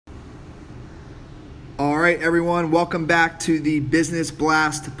All right, everyone, welcome back to the Business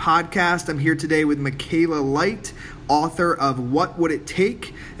Blast podcast. I'm here today with Michaela Light, author of What Would It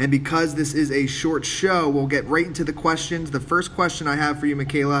Take? And because this is a short show, we'll get right into the questions. The first question I have for you,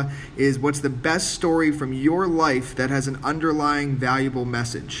 Michaela, is what's the best story from your life that has an underlying valuable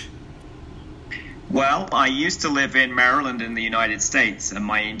message? Well, I used to live in Maryland in the United States, and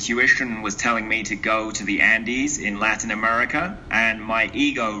my intuition was telling me to go to the Andes in Latin America, and my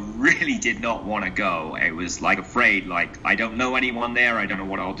ego really did not want to go. It was afraid, I don't know anyone there, I don't know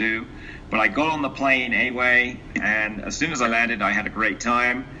what I'll do. But I got on the plane anyway, and as soon as I landed, I had a great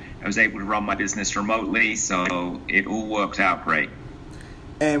time. I was able to run my business remotely, so it all worked out great.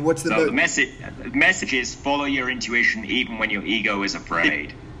 And what's the message is follow your intuition even when your ego is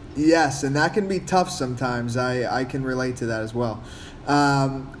afraid. Yes, and that can be tough sometimes. I can relate to that as well.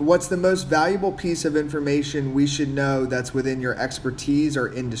 What's the most valuable piece of information we should know that's within your expertise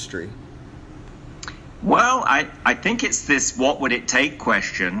or industry? Well, I think it's this what would it take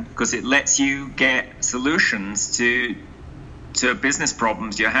question, because it lets you get solutions to business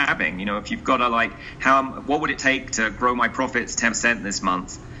problems you're having. You know, if you've got what would it take to grow my profits 10% this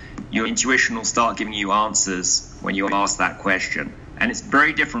month? Your intuition will start giving you answers when you ask that question. And it's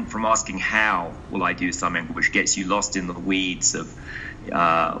very different from asking how will I do something, which gets you lost in the weeds of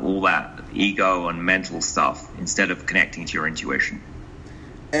all that ego and mental stuff instead of connecting to your intuition.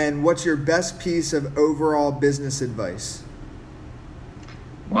 And what's your best piece of overall business advice?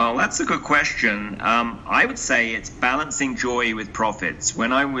 Well, that's a good question. I would say it's balancing joy with profits.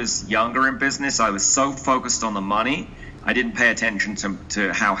 When I was younger in business, I was so focused on the money, I didn't pay attention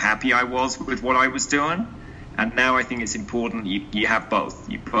to how happy I was with what I was doing. And now I think it's important you have both.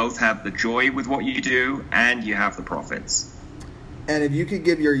 You both have the joy with what you do and you have the profits. And if you could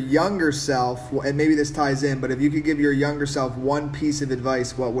give your younger self, and maybe this ties in, but if you could give your younger self one piece of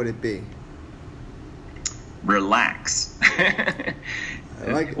advice, what would it be? Relax.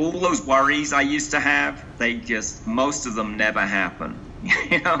 All those worries I used to have, most of them never happen.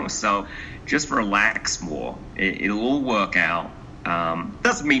 So just relax more. It'll all work out.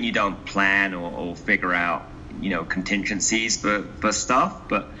 Doesn't mean you don't plan or figure out contingencies for stuff,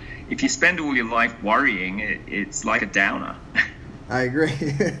 but if you spend all your life worrying, it's like a downer. I agree.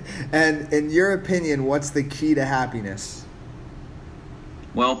 And in your opinion, what's the key to happiness?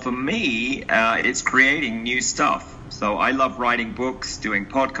 Well, for me, it's creating new stuff. So I love writing books, doing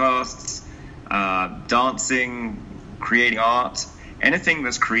podcasts, dancing, creating art. Anything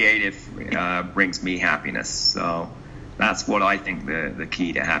that's creative brings me happiness. So that's what I think the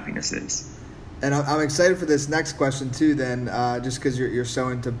key to happiness is. And I'm excited for this next question too then, just because you're so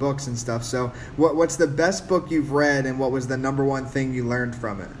into books and stuff. So what's the best book you've read, and what was the number one thing you learned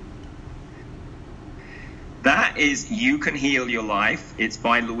from it? That is You Can Heal Your Life. It's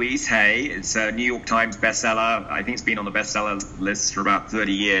by Louise Hay. It's a New York Times bestseller. I think it's been on the bestseller list for about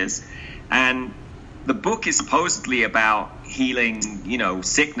 30 years. And the book is supposedly about healing,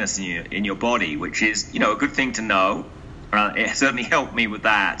 sickness in your body, which is, a good thing to know. It certainly helped me with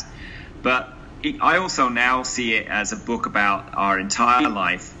that. But I also now see it as a book about our entire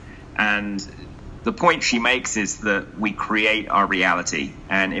life, and the point she makes is that we create our reality.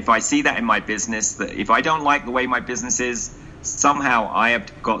 And if I see that in my business, that if I don't like the way my business is, somehow I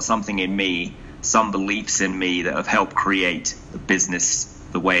have got something in me, some beliefs in me that have helped create the business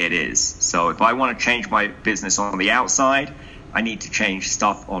the way it is. So if I want to change my business on the outside, I need to change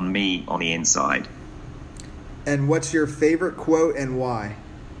stuff on me on the inside. And what's your favorite quote and why?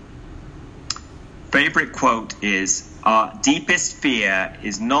 Favorite quote is, our deepest fear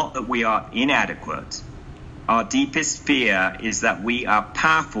is not that we are inadequate. Our deepest fear is that we are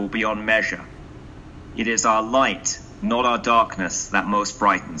powerful beyond measure. It is our light, not our darkness, that most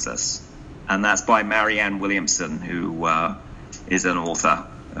frightens us. And that's by Marianne Williamson, who is an author,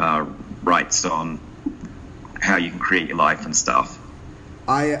 writes on how you can create your life and stuff.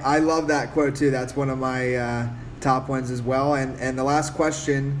 I love that quote too. That's one of my top ones as well. And the last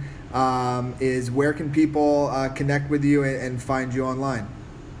question is, where can people connect with you and find you online?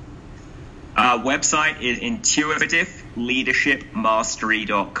 Our website is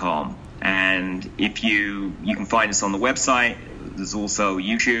intuitiveleadershipmastery.com, and if you can find us on the website. There's also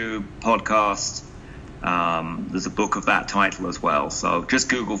YouTube, podcast. There's a book of that title as well. So just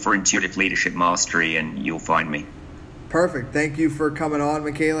Google for Intuitive Leadership Mastery and you'll find me. Perfect. Thank you for coming on,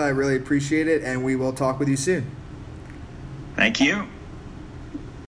 Michaela. I really appreciate it, and we will talk with you soon. Thank you.